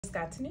Just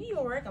got to New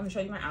York. I'm gonna show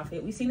you my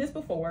outfit. We've seen this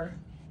before,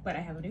 but I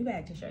have a new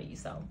bag to show you,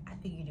 so I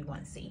figured you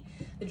want to see.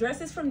 The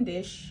dress is from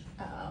Dish.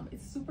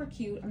 It's super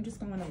cute. I'm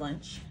just going to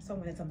lunch, so I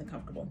wanted something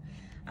comfortable.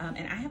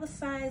 And I have a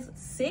size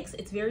 6.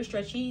 It's very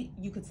stretchy.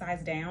 You could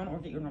size down or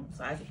get your normal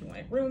size if you want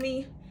it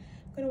roomy.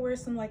 I'm gonna wear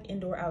some like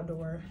indoor,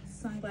 outdoor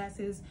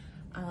sunglasses.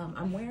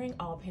 I'm wearing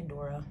all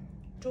Pandora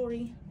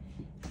jewelry,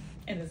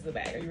 and this is the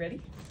bag. Are you ready?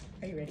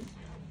 Are you ready?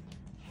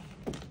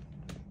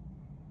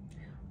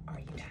 Are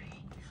you dying?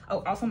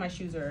 Oh, also my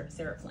shoes are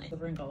Sarah Flynn,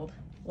 silver and gold,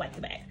 like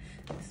the bag.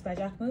 This is by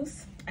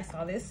Jacquemus. I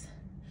saw this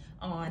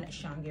on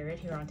Sean Garrett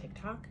here on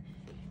TikTok,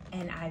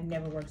 and I've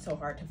never worked so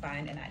hard to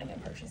find an item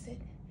and purchase it.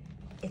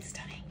 It's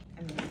stunning.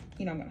 I mean,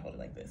 you know I'm gonna hold it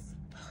like this.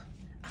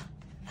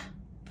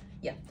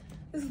 Yeah,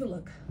 this is the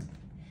look.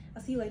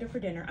 I'll see you later for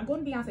dinner. I'm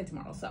going to Beyonce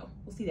tomorrow, so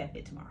we'll see that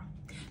fit tomorrow.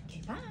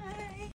 Okay, bye.